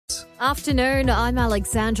Afternoon, I'm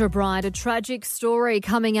Alexandra Bryde. A tragic story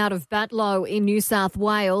coming out of Batlow in New South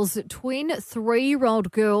Wales. Twin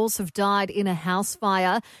 3-year-old girls have died in a house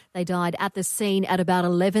fire. They died at the scene at about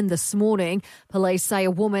 11 this morning. Police say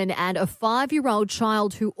a woman and a 5-year-old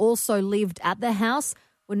child who also lived at the house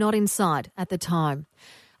were not inside at the time.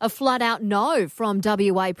 A flat-out no from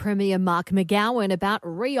WA Premier Mark McGowan about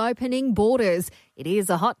reopening borders. It is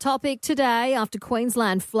a hot topic today after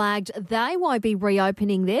Queensland flagged they won't be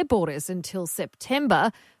reopening their borders until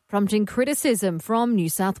September, prompting criticism from New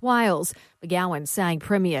South Wales. McGowan saying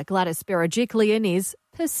Premier Gladys Berejiklian is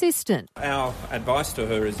persistent. Our advice to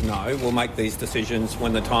her is no, we'll make these decisions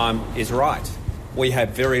when the time is right. We have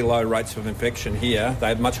very low rates of infection here. They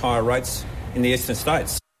have much higher rates in the eastern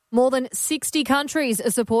states. More than 60 countries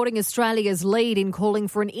are supporting Australia's lead in calling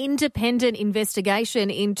for an independent investigation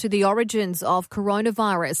into the origins of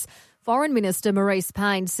coronavirus. Foreign Minister Marise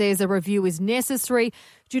Payne says a review is necessary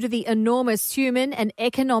due to the enormous human and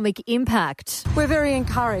economic impact. We're very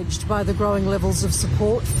encouraged by the growing levels of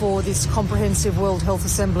support for this comprehensive World Health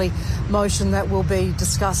Assembly motion that will be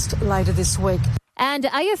discussed later this week. And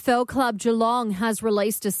AFL club Geelong has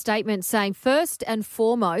released a statement saying first and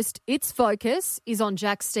foremost, its focus is on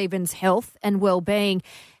Jack Stephens' health and well-being.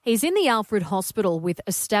 He's in the Alfred Hospital with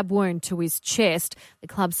a stab wound to his chest. The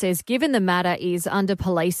club says given the matter is under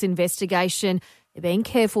police investigation, they're being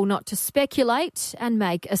careful not to speculate and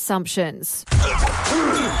make assumptions.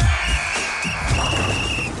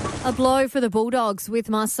 A blow for the Bulldogs with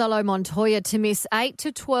Marcelo Montoya to miss 8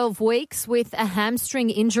 to 12 weeks with a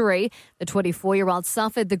hamstring injury. The 24-year-old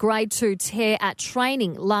suffered the grade 2 tear at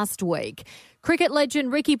training last week. Cricket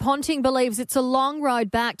legend Ricky Ponting believes it's a long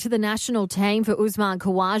road back to the national team for Usman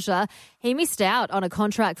Khawaja. He missed out on a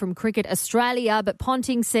contract from Cricket Australia, but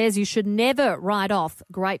Ponting says you should never write off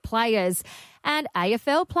great players. And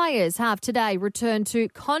AFL players have today returned to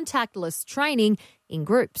contactless training in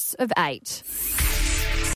groups of 8.